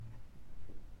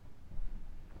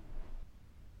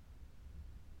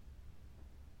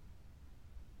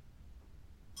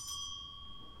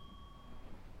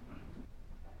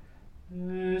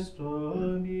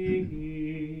destiny.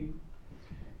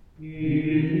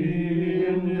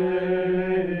 In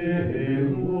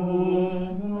Deum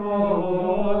protectorem,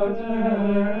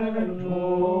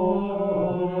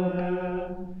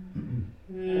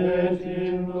 et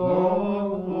in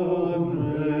locum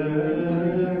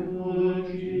refugium,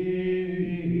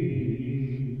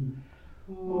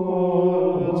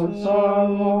 ut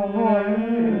salve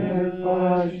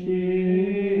facias,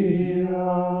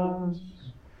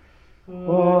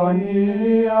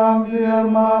 quoniam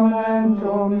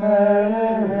firmamentum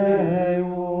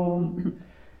meum,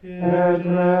 et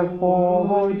refugium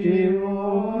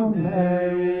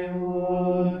meum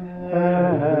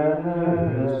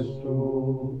estu,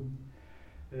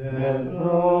 et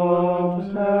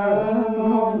proterum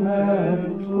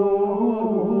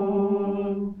tuum,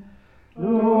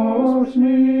 tuus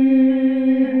miseris,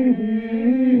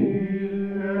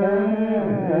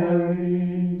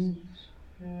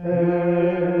 et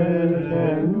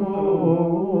nutries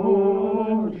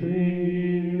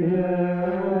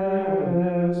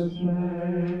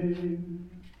mei.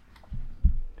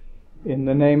 In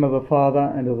the name of the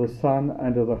Father, and of the Son,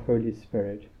 and of the Holy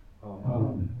Spirit.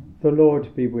 Amen. The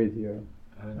Lord be with you.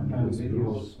 And with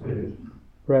your spirit.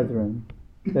 Brethren,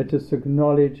 let us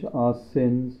acknowledge our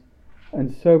sins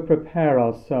and so prepare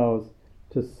ourselves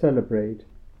to celebrate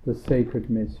the sacred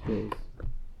mysteries.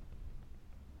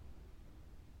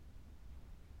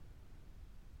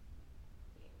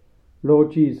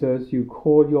 Lord Jesus, you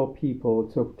call your people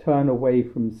to turn away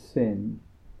from sin.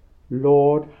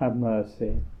 Lord, have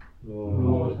mercy.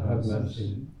 Lord, have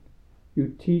mercy. You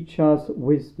teach us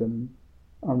wisdom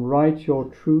and write your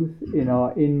truth in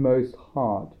our inmost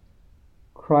heart.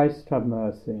 Christ, have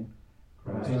mercy.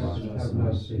 Christ, have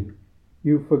mercy.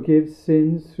 You forgive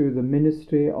sins through the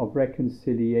ministry of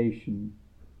reconciliation.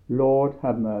 Lord,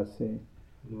 have mercy.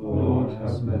 Lord,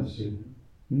 have mercy.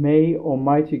 May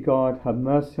Almighty God have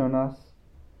mercy on us,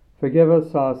 forgive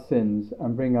us our sins,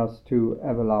 and bring us to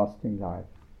everlasting life.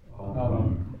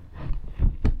 Amen.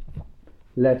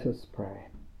 Let us pray.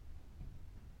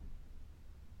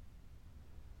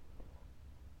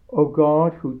 O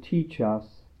God, who teach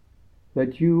us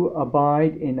that you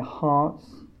abide in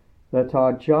hearts that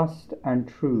are just and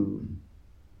true,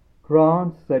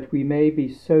 grant that we may be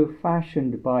so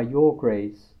fashioned by your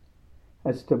grace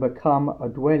as to become a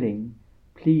dwelling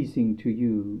pleasing to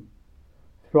you.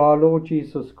 Through our Lord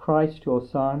Jesus Christ, your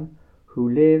Son, who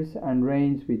lives and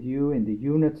reigns with you in the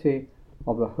unity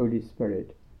of the Holy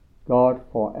Spirit, God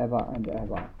for ever and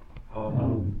ever.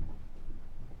 Amen.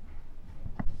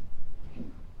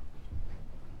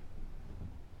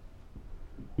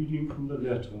 Reading from the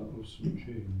letter of St.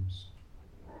 James.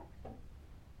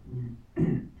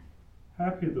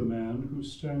 Happy the man who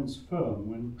stands firm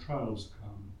when trials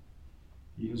come.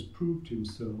 He has proved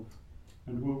himself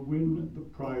and will win the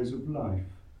prize of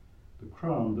life, the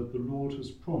crown that the Lord has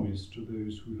promised to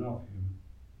those who love him.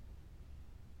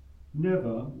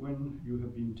 Never, when you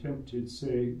have been tempted,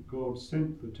 say, God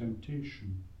sent the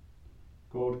temptation.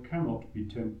 God cannot be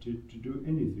tempted to do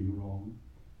anything wrong,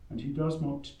 and he does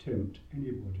not tempt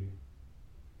anybody.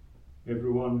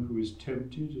 Everyone who is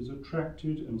tempted is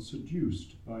attracted and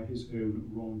seduced by his own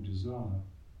wrong desire.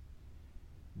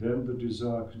 Then the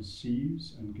desire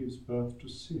conceives and gives birth to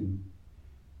sin,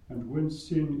 and when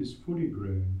sin is fully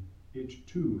grown, it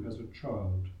too has a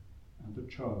child, and the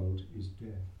child is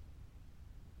death.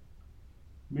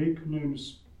 Make no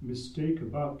mistake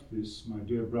about this, my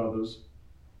dear brothers.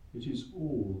 It is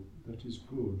all that is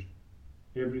good,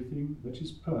 everything that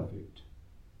is perfect,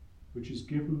 which is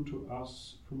given to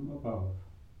us from above.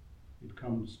 It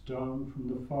comes down from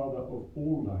the Father of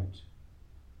all light.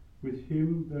 With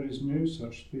him there is no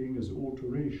such thing as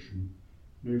alteration,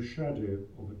 no shadow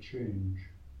of a change.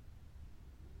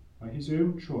 By his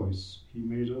own choice he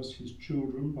made us his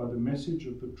children by the message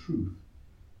of the truth,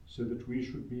 so that we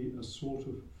should be a sort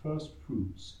of first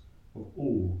fruits of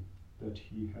all that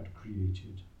he had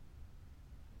created.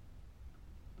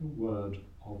 The word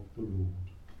of the Lord.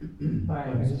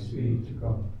 Thanks be to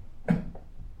God.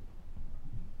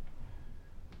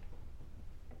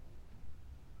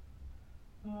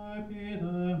 Happy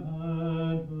the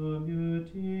man whom you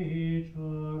teach, O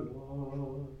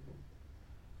Lord.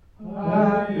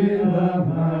 Happy the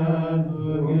man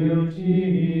whom you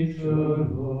teach, O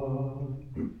Lord.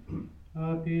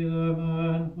 Happy the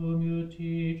man whom you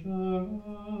teach, O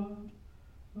Lord,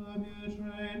 whom you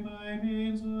train by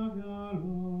means of your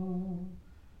law.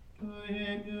 To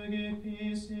him you give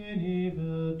peace in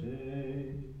evil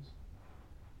days.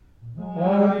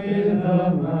 Happy the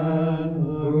man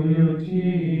whom you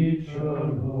teach, O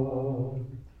Lord.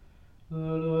 The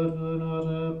Lord will not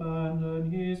abandon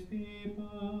his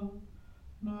people.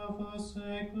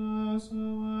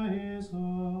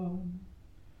 risen.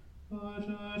 The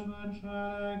judgment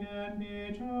shall again be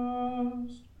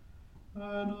just,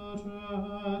 and the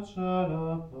earth shall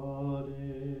applaud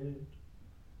it.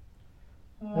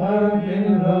 Happy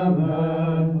the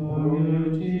man whom you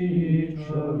teach,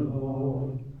 O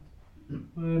Lord.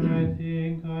 When I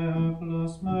think I have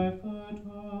lost my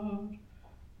foothold,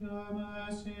 your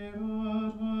mercy,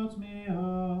 Lord, holds me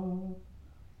up.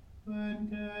 When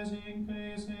cares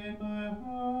increase in my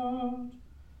heart,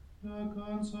 your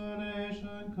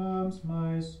consolation calms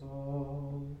my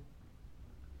soul.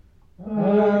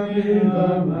 Happy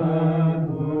the man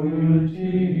whom you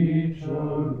teach, O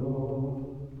Lord.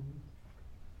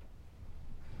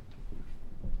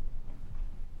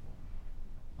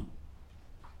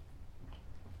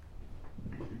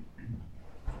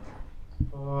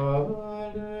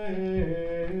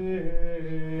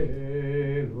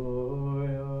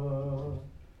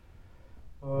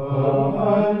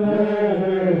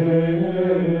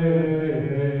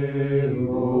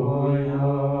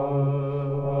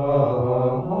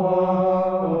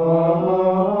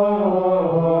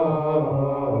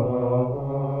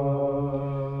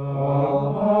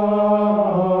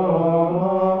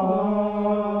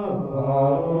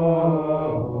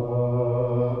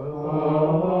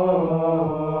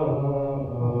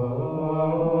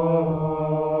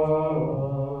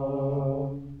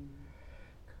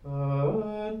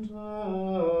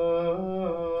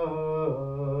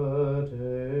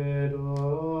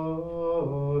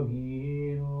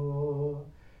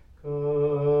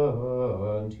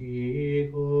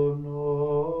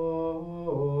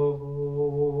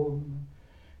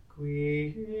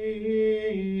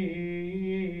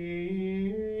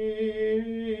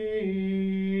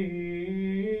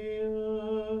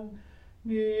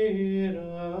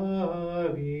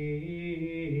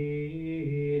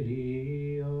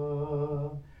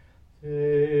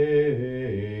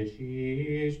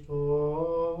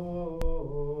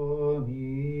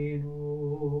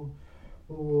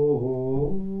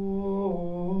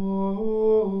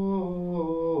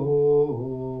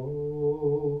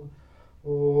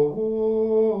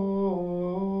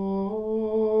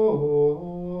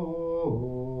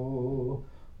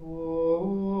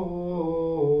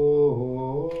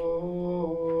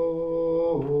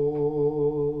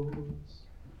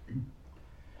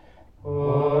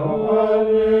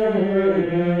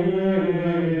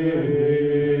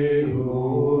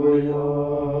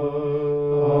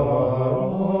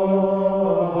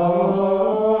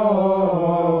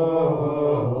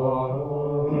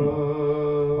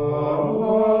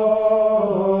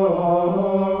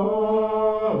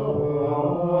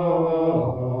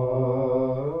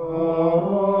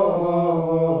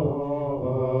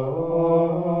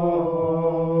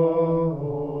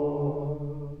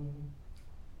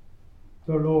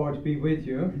 The Lord be with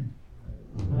you.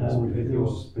 And with your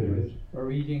spirit. A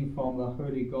reading from the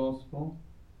Holy Gospel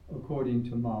according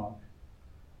to Mark.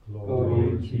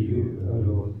 Glory to you, O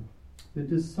Lord. The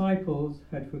disciples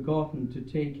had forgotten to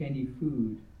take any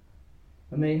food,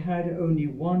 and they had only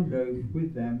one loaf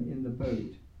with them in the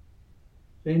boat.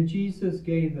 Then Jesus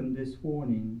gave them this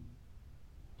warning: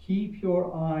 "Keep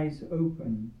your eyes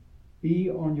open, be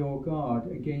on your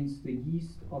guard against the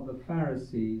yeast of the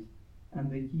Pharisees and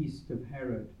the yeast of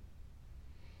Herod."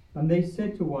 And they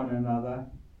said to one another,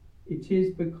 "It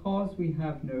is because we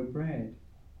have no bread."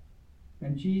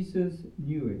 And Jesus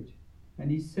knew it, and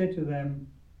he said to them,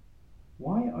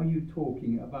 "Why are you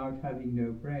talking about having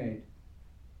no bread?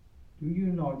 Do you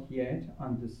not yet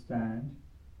understand?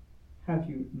 Have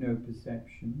you no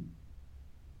perception?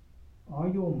 Are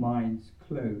your minds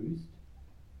closed?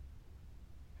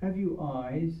 Have you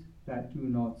eyes that do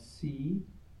not see,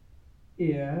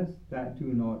 ears that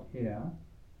do not hear?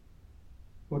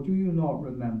 Or do you not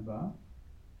remember?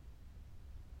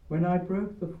 When I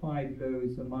broke the 5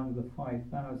 loaves among the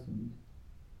 5,000,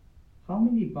 how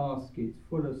many baskets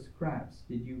full of scraps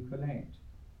did you collect?"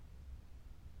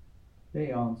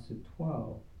 They answered,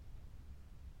 12.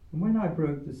 "And when I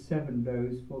broke the 7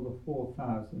 loaves for the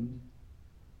 4,000,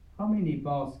 how many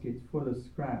baskets full of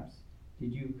scraps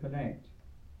did you collect?"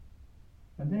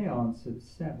 And they answered,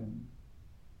 7.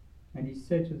 And he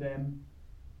said to them,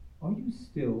 "Are you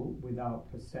still without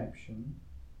perception?"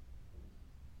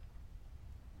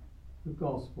 The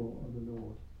Gospel of the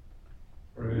Lord.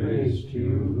 Praise to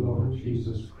you, Lord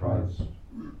Jesus Christ.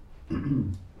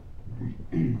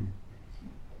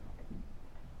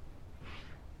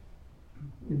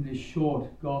 In this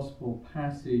short Gospel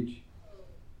passage,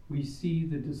 we see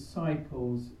the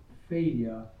disciples'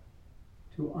 failure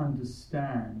to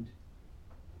understand,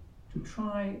 to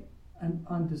try and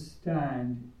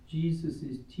understand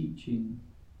Jesus' teaching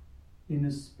in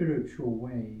a spiritual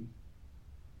way.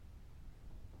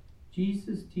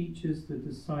 Jesus teaches the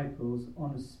disciples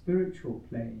on a spiritual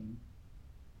plane,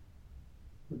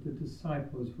 but the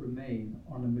disciples remain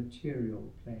on a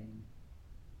material plane.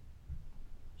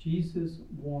 Jesus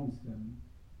warns them,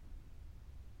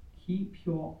 keep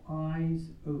your eyes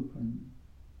open.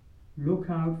 Look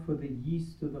out for the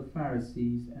yeast of the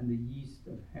Pharisees and the yeast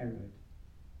of Herod.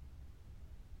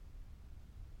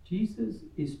 Jesus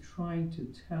is trying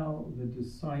to tell the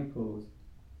disciples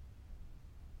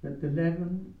that the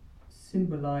leaven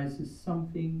symbolizes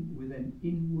something with an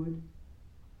inward,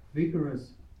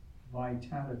 vigorous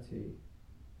vitality.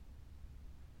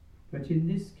 But in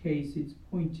this case, it's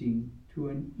pointing to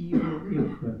an evil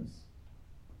influence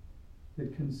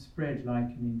that can spread like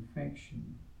an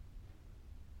infection.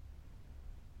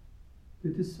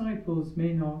 The disciples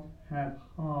may not have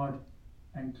hard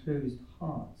and closed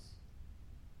hearts,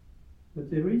 but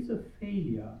there is a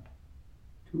failure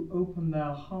to open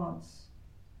their hearts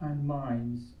and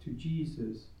minds to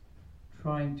Jesus,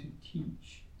 trying to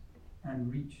teach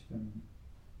and reach them.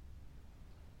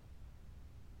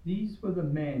 These were the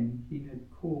men he had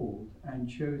called and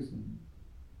chosen.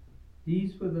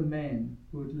 These were the men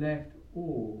who had left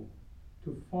all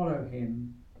to follow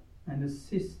him and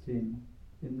assist him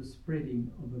in the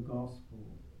spreading of the gospel.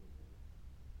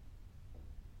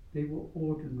 They were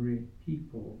ordinary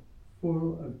people,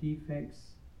 full of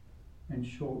defects and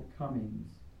shortcomings,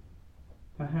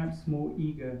 perhaps more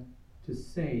eager to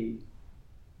say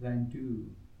than do.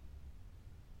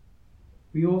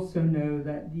 We also know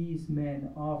that these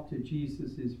men, after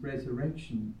Jesus'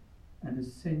 resurrection and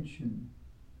ascension,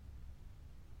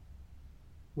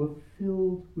 were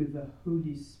filled with the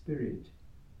Holy Spirit,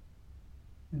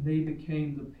 and they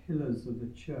became the pillars of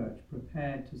the church,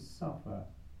 prepared to suffer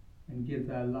and give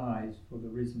their lives for the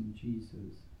risen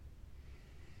Jesus.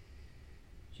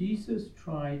 Jesus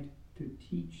tried to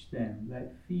teach them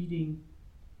that feeding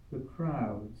the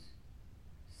crowds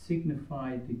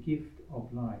signified the gift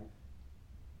of life.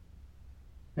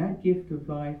 That gift of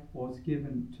life was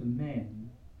given to men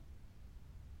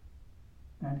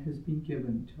and has been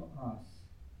given to us.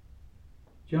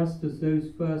 Just as those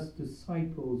first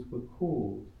disciples were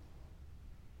called,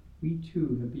 we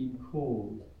too have been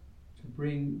called to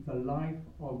bring the life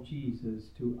of Jesus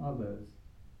to others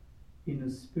in a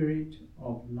spirit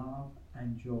of love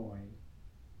and joy.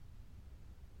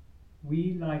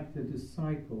 We, like the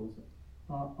disciples,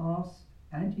 are asked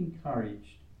and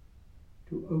encouraged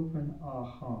to open our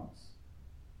hearts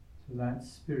to that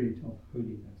spirit of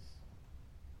holiness.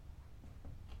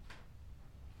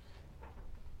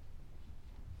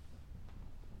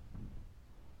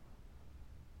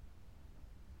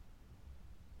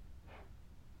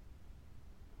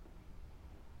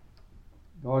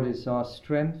 God is our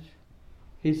strength.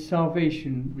 His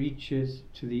salvation reaches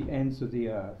to the ends of the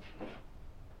earth.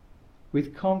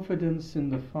 With confidence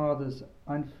in the Father's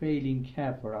unfailing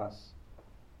care for us,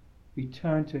 we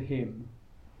turn to him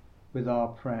with our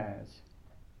prayers.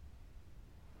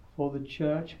 For the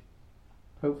Church,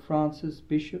 Pope Francis,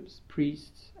 bishops,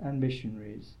 priests, and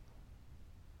missionaries,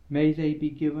 may they be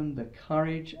given the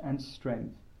courage and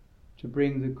strength to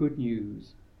bring the good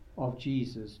news of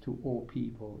Jesus to all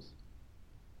peoples.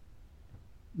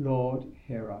 Lord,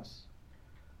 hear us.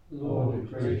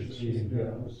 Lord, graciously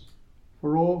hear us.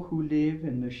 For all who live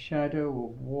in the shadow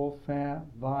of warfare,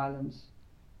 violence,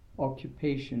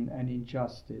 occupation, and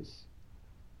injustice,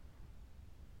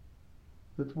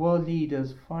 that world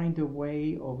leaders find a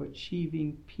way of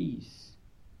achieving peace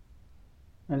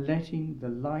and letting the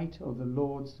light of the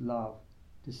Lord's love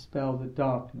dispel the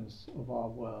darkness of our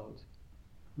world.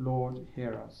 Lord,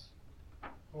 hear us.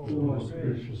 Lord,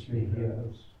 graciously hear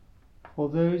us. For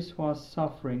those who are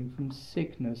suffering from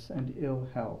sickness and ill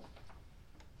health,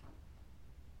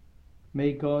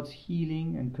 may God's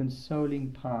healing and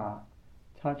consoling power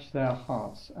touch their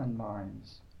hearts and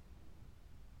minds.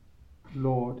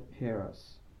 Lord, hear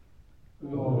us.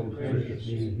 Lord,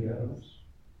 graciously hear us.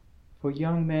 For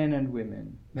young men and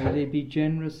women, may they be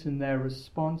generous in their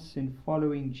response in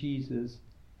following Jesus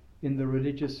in the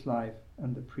religious life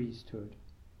and the priesthood.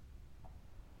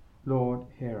 Lord,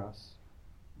 hear us.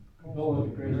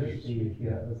 Lord, graciously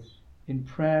hear us. In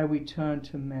prayer we turn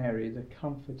to Mary, the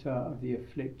comforter of the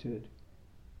afflicted.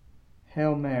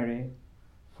 Hail Mary,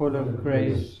 full of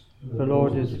grace, the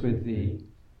Lord is with thee.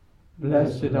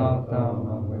 Blessed art thou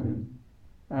among women,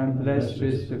 and blessed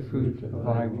is the fruit of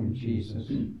thy womb,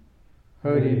 Jesus.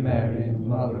 Holy Mary,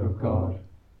 Mother of God,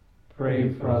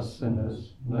 pray for us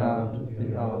sinners, now and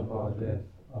at the hour of our death.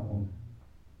 Amen.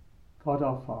 God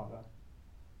our Father,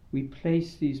 we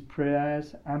place these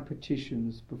prayers and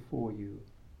petitions before you.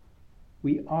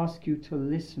 we ask you to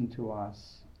listen to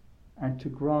us and to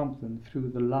grant them through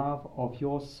the love of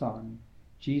your Son,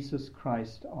 Jesus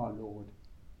Christ our Lord.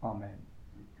 Amen.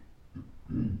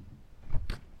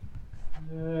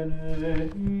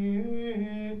 Benedictus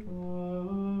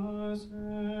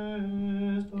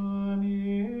est Domine,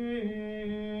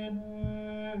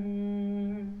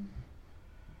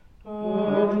 Pace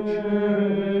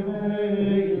meius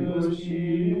significationes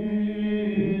tuas.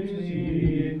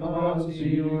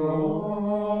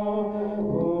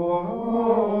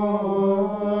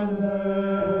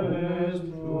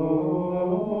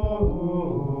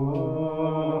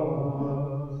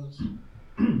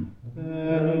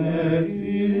 Benedictus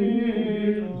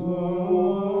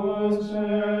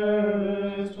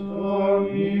est Domine, Pace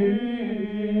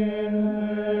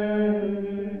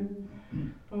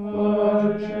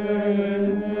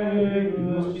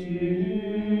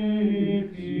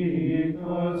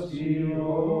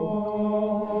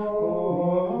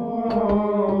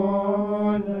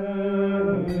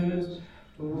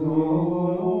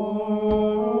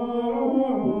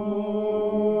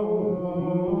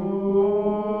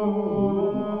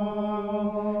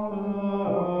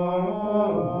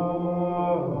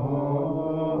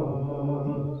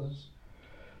meius significationes tuas.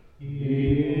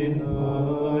 In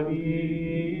nobis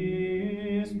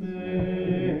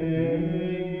meis,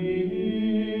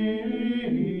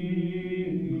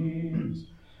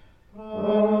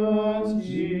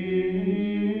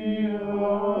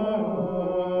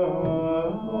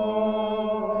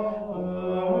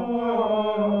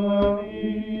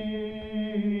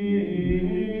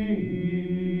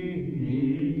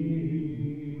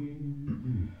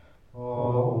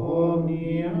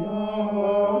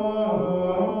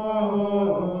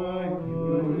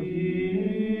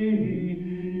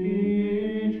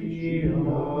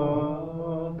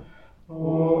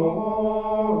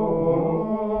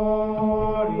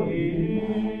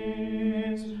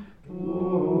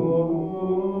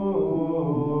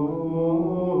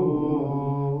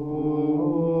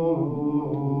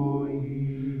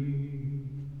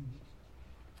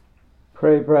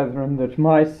 Pray, brethren, that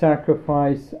my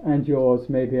sacrifice and yours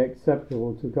may be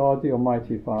acceptable to God the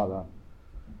Almighty Father.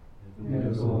 May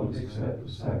the Lord accept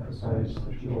the sacrifice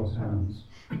at your hands,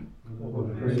 for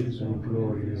the praise and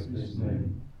glory of his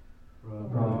name,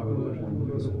 for our good and the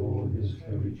good of all his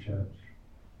holy church.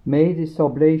 May this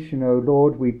oblation, O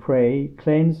Lord, we pray,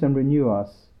 cleanse and renew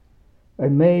us,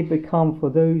 and may it become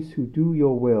for those who do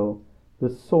your will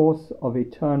the source of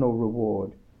eternal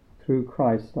reward, through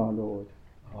Christ our Lord.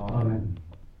 Amen.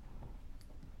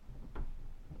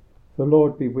 The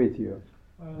Lord be with you.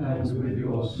 And with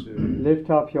your spirit. Lift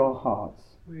up your hearts.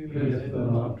 We Lift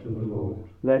them up to the Lord.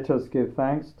 Let us give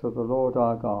thanks to the Lord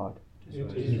our God.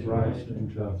 It is right and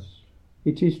just.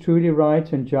 It is truly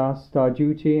right and just, our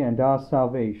duty and our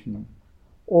salvation,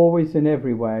 always and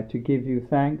everywhere to give you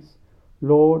thanks,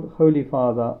 Lord, Holy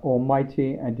Father,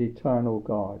 Almighty and eternal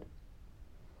God.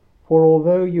 For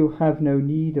although you have no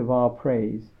need of our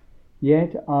praise,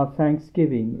 yet our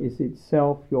thanksgiving is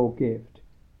itself your gift,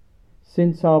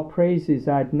 since our praises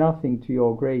add nothing to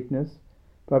your greatness,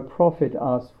 but profit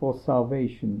us for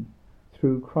salvation,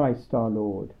 through Christ our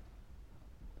Lord.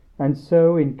 And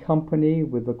so, in company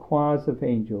with the choirs of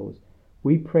angels,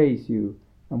 we praise you,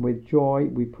 and with joy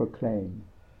we proclaim.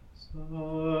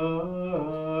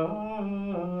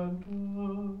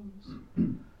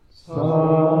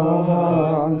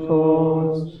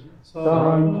 Sanctus,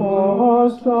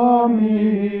 Sanctus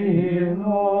Dominus,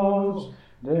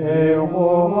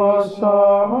 Deus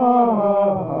Sabaoth,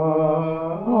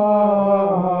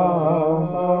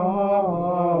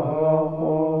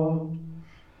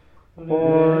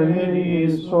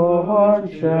 Plenius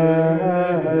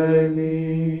Celi,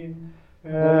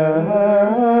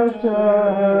 et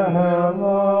terra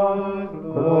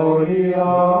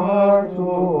gloria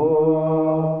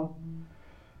tua.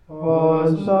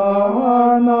 Hosanna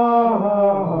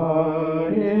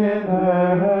in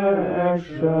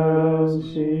excelsis.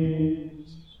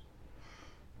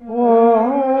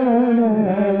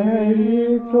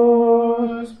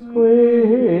 Benedictus qui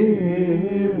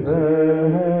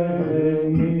venit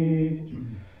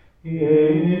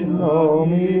in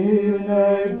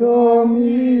nomine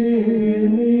Domini.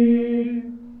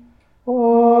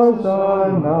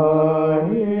 Hosanna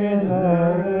in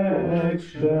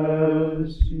excelsis.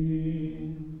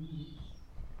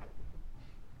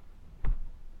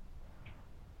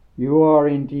 You are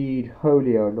indeed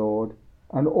holy, O Lord,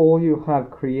 and all you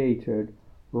have created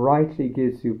rightly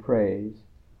gives you praise.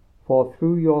 For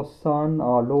through your Son,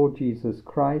 our Lord Jesus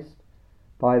Christ,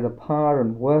 by the power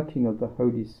and working of the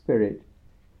Holy Spirit,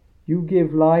 you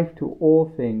give life to all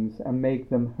things and make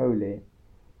them holy,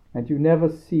 and you never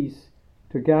cease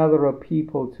to gather a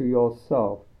people to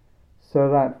yourself, so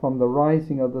that from the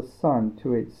rising of the sun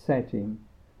to its setting,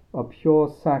 a pure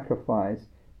sacrifice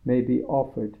may be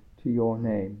offered to your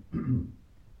name.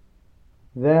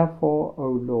 Therefore, O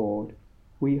Lord,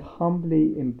 we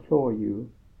humbly implore you,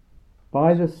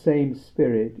 by the same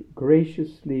Spirit,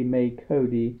 graciously make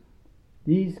holy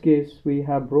these gifts we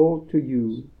have brought to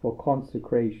you for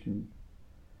consecration,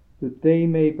 that they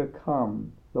may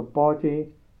become the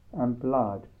body and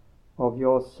blood of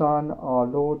your Son, our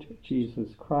Lord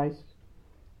Jesus Christ,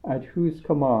 at whose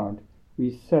command we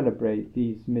celebrate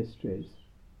these mysteries.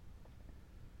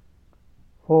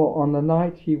 For on the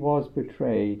night he was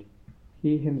betrayed,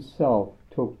 he himself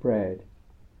took bread,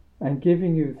 and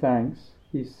giving you thanks,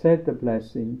 he said the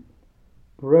blessing,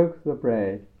 broke the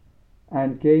bread,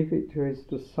 and gave it to his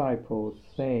disciples,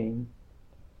 saying,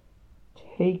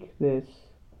 "Take this,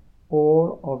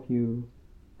 all of you,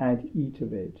 and eat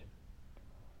of it.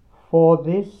 For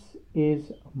this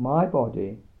is my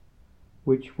body,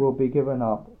 which will be given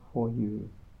up for you."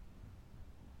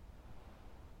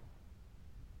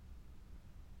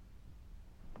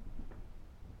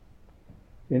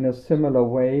 In a similar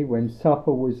way, when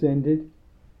supper was ended,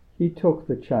 he took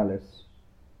the chalice,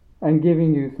 and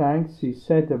giving you thanks, he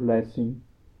said the blessing,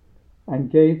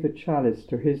 and gave the chalice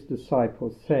to his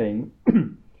disciples, saying,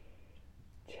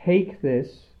 "Take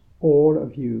this, all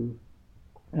of you,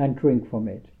 and drink from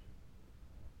it.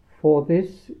 For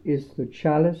this is the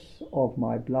chalice of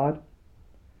my blood,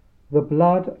 the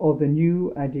blood of the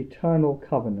new and eternal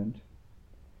covenant,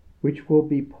 which will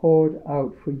be poured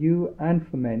out for you and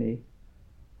for many,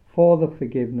 for the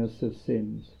forgiveness of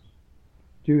sins.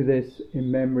 Do this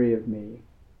in memory of me."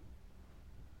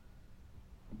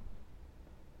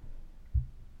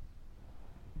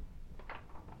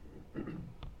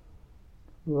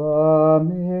 The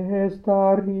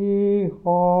mystery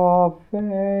of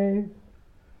faith.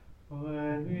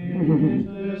 When we eat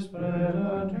this bread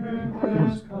and drink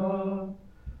this cup,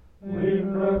 we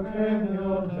proclaim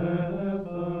your death,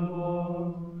 O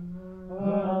Lord,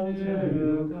 until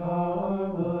you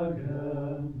come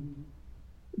again.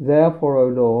 Therefore, O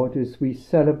Lord, as we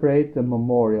celebrate the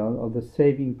memorial of the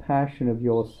saving passion of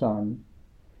your Son,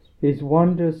 his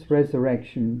wondrous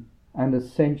resurrection and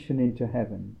ascension into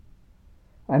heaven,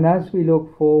 and as we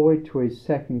look forward to his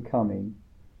second coming,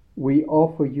 we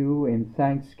offer you in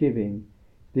thanksgiving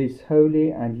this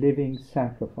holy and living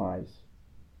sacrifice.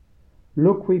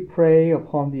 Look, we pray,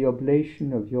 upon the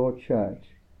oblation of your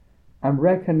church, and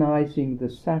recognizing the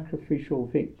sacrificial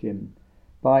victim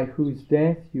by whose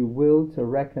death you will to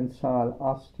reconcile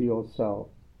us to yourself,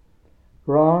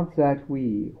 grant that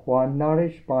we, who are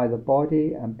nourished by the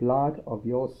body and blood of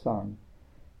your Son,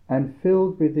 and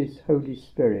filled with his Holy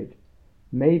Spirit,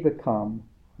 may become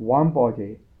one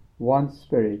body, one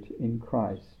Spirit in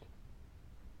Christ.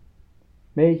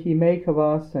 May he make of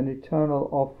us an eternal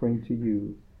offering to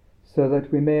you, so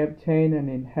that we may obtain an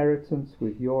inheritance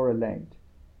with your elect,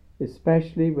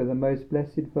 especially with the most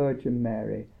blessed Virgin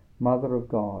Mary, Mother of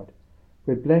God,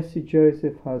 with blessed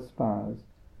Joseph her spouse,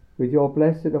 with your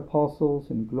blessed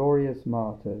apostles and glorious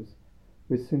martyrs,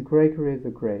 with St. Gregory the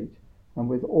Great, and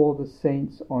with all the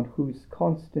saints on whose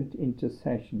constant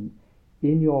intercession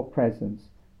in your presence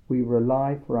we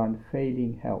rely for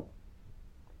unfailing help.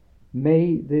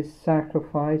 May this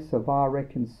sacrifice of our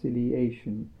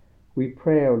reconciliation, we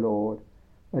pray, O Lord,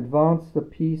 advance the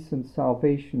peace and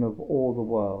salvation of all the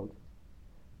world.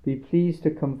 Be pleased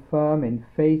to confirm in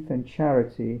faith and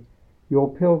charity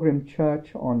your pilgrim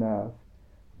church on earth,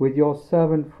 with your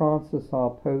servant Francis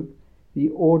our Pope, the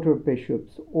order of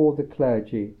bishops, all the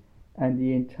clergy, and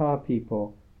the entire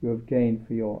people you have gained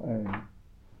for your own.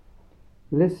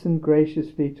 Listen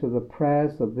graciously to the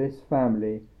prayers of this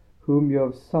family whom you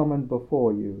have summoned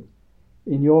before you.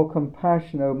 In your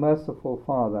compassion, O merciful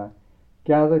Father,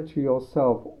 gather to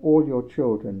yourself all your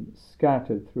children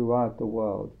scattered throughout the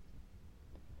world.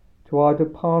 To our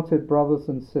departed brothers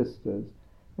and sisters,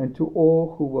 and to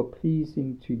all who were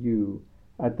pleasing to you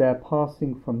at their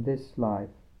passing from this life,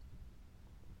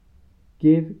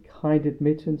 give kind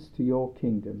admittance to your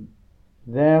kingdom.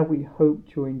 There we hope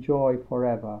to enjoy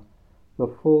forever the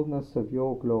fullness of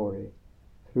your glory,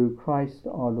 through Christ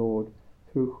our Lord,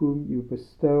 through whom you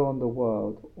bestow on the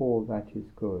world all that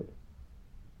is good.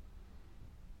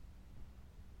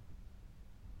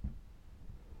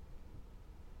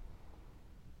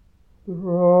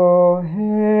 Through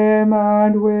him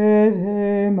and with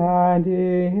him and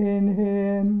in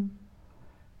him,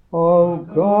 O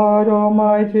God,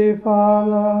 Almighty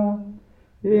Father,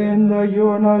 in the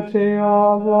unity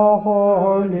of the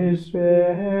Holy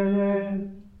Spirit,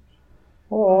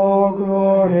 All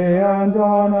glory and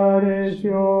honor is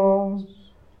yours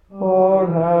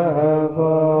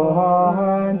forever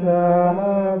and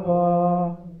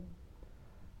ever.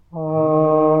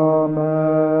 Amen.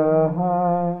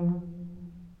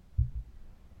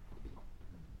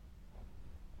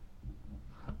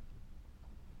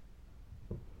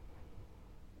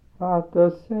 At the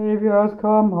Saviour's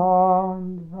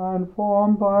command and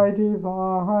formed by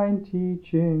divine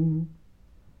teaching,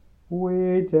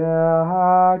 we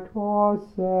dare to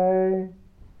say,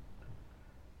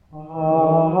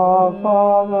 Our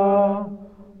Father,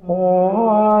 who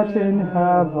art in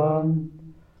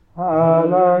heaven,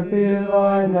 hallowed be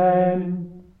thy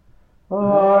name.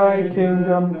 Thy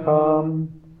kingdom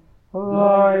come,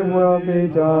 thy will be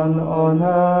done on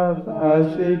earth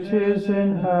as it is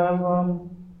in heaven.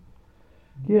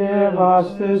 Give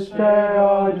us this day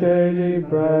our daily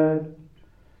bread,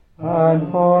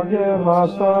 and forgive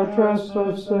us our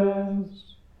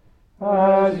trespasses,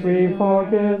 as we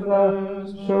forgive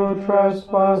those who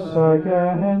trespass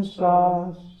against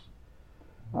us.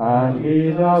 And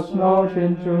lead us not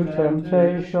into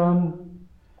temptation,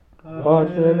 but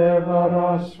deliver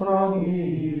us from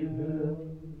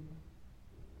evil.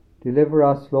 Deliver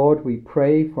us, Lord, we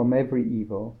pray, from every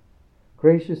evil.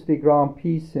 Graciously grant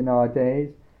peace in our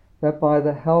days, that by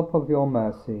the help of your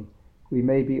mercy we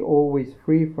may be always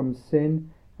free from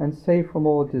sin and safe from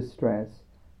all distress,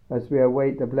 as we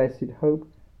await the blessed hope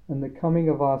and the coming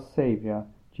of our Saviour,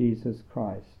 Jesus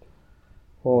Christ.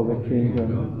 For the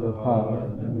kingdom, the power,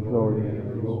 and the glory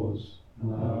are yours,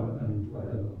 now and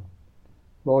forever.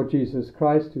 Lord Jesus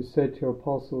Christ, who said to your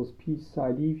apostles, Peace I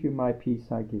leave you, my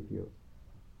peace I give you.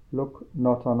 Look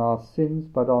not on our sins,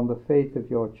 but on the faith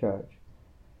of your church,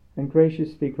 and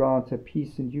graciously grant her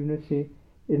peace and unity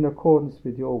in accordance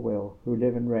with your will, who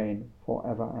live and reign for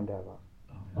ever and ever.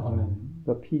 Amen.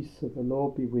 The peace of the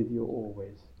Lord be with you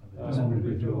always. And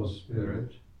with your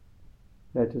spirit.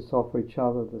 Let us offer each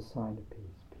other the sign of peace.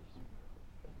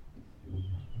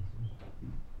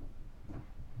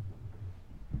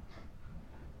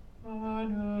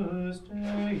 Agnus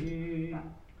Dei,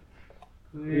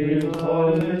 qui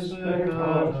tollis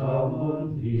peccata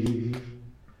mundi,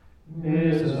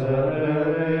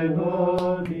 miserere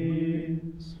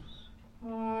nobis.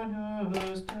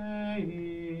 Agnus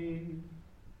Dei,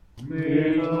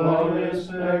 qui tollis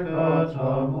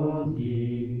peccata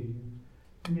mundi,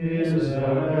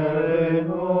 miserere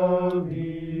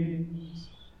nobis.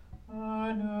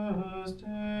 Agnus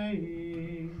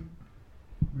Dei,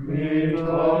 qui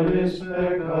tollis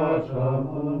peccata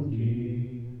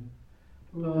mundi,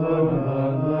 dona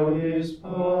nobis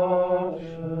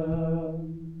pacem.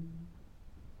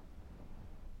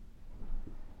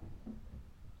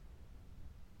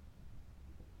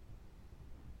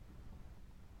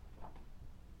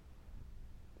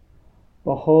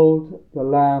 Behold the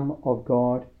Lamb of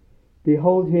God.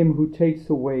 Behold him who takes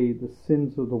away the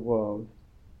sins of the world.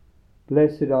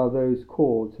 Blessed are those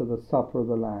called to the supper of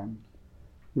the Lamb.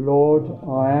 Lord,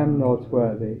 I am not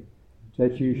worthy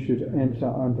that you should enter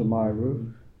under my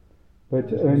roof,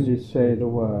 but only say the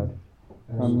word,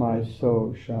 and my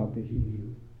soul shall be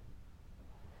healed.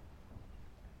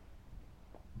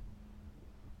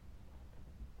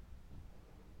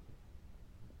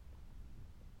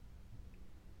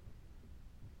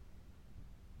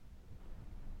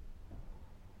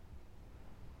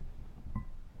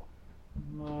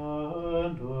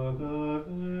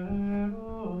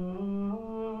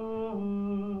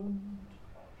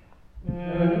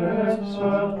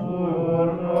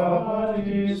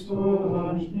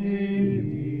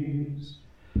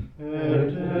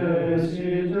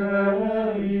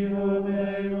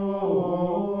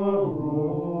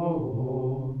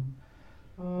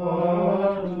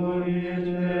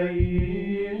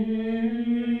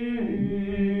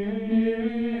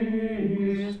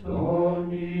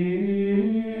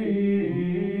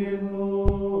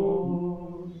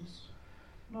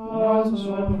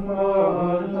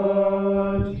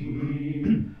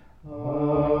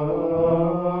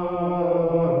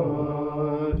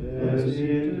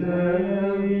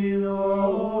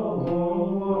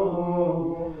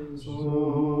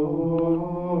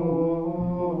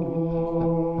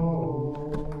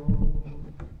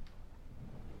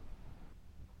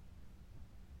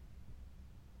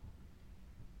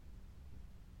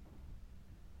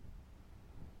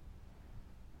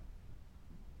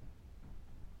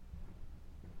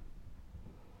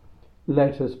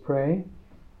 Let us pray.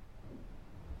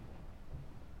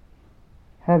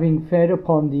 Having fed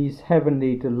upon these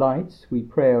heavenly delights, we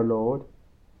pray, O Lord,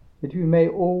 that we may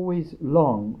always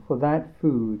long for that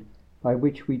food by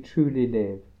which we truly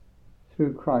live,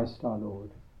 through Christ our Lord.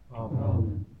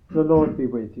 Amen. The Lord be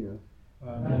with you.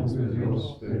 And with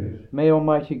your spirit. May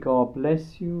Almighty God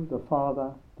bless you, the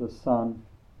Father, the Son,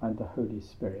 and the Holy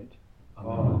Spirit.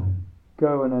 Amen.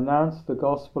 Go and announce the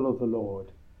gospel of the Lord.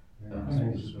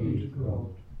 Thanks be to God.